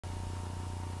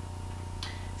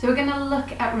So we're going to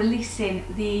look at releasing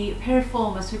the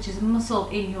piriformis, which is a muscle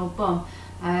in your bum,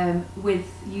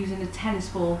 with using a tennis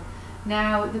ball.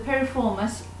 Now the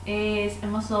piriformis is a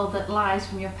muscle that lies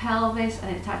from your pelvis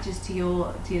and it attaches to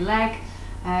your leg,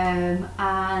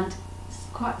 and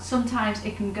sometimes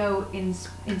it can go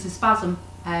into spasm,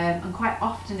 and quite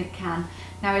often it can.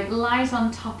 Now it lies on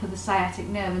top of the sciatic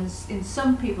nerve, and in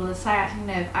some people the sciatic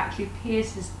nerve actually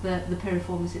pierces the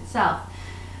piriformis itself.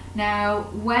 Now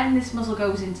when this muscle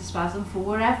goes into spasm, for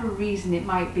whatever reason, it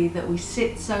might be that we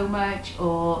sit so much,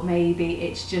 or maybe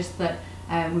it's just that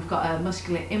we've got a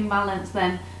muscular imbalance,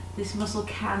 then this muscle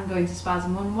can go into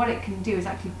spasm, and what it can do is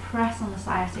actually press on the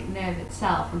sciatic nerve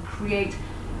itself and create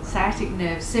sciatic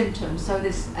nerve symptoms. So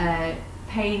this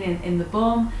pain in the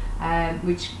bum,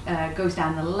 which goes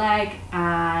down the leg,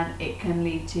 and it can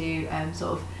lead to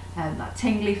that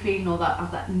tingly feeling, or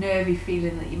that nervy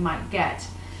feeling that you might get.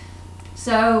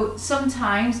 So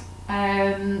sometimes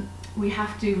we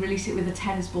have to release it with a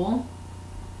tennis ball,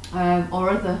 or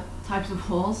other types of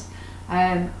balls.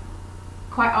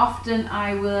 Quite often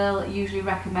I will usually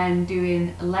recommend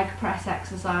doing a leg press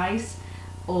exercise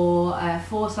or a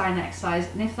 4-sign exercise,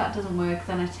 and if that doesn't work,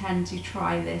 then I tend to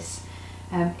try this.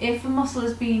 If a muscle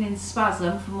has been in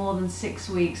spasm for more than 6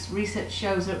 weeks, research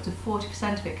shows that up to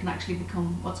 40% of it can actually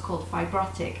become what's called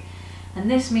fibrotic. And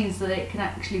this means that it can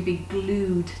actually be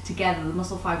glued together. The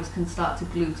muscle fibers can start to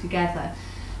glue together.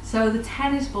 So the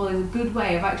tennis ball is a good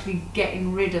way of actually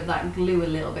getting rid of that glue a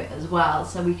little bit as well.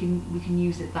 So we can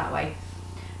use it that way.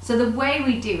 So the way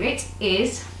we do it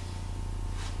is,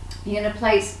 you're going to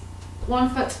place one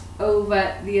foot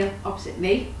over the opposite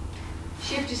knee,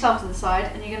 shift yourself to the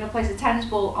side, and you're going to place a tennis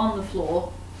ball on the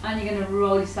floor, and you're going to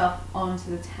roll yourself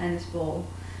onto the tennis ball.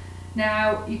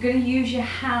 Now you're going to use your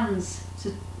hands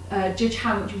to judge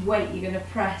how much weight you're going to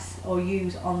press or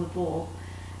use on the ball.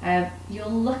 You're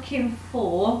looking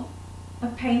for a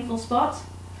painful spot.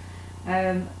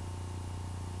 Have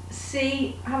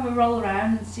a roll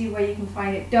around and see where you can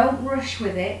find it. Don't rush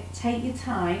with it, take your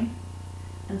time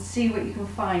and see what you can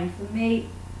find. For me,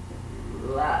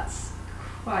 that's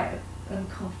quite an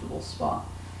uncomfortable spot.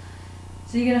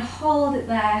 So you're going to hold it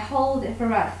there, hold it for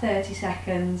about 30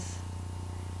 seconds.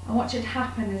 And what should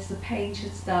happen is the pain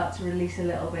should start to release a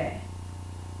little bit.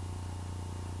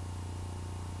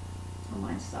 Oh,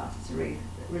 mine started to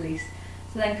release.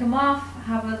 So then come off,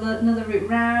 have another route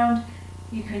round.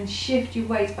 You can shift your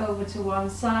weight over to one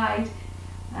side,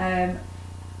 and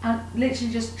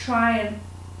literally just try and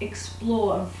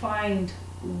explore and find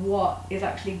what is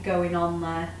actually going on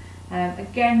there.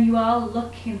 Again, you are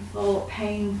looking for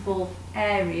painful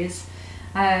areas.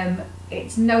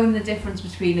 It's knowing the difference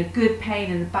between a good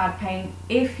pain and a bad pain.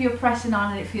 If you're pressing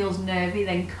on and it feels nervy,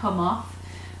 then come off,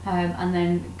 and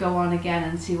then go on again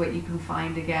and see what you can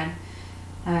find again.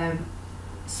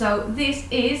 So this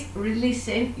is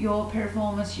releasing your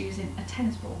piriformis using a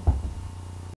tennis ball.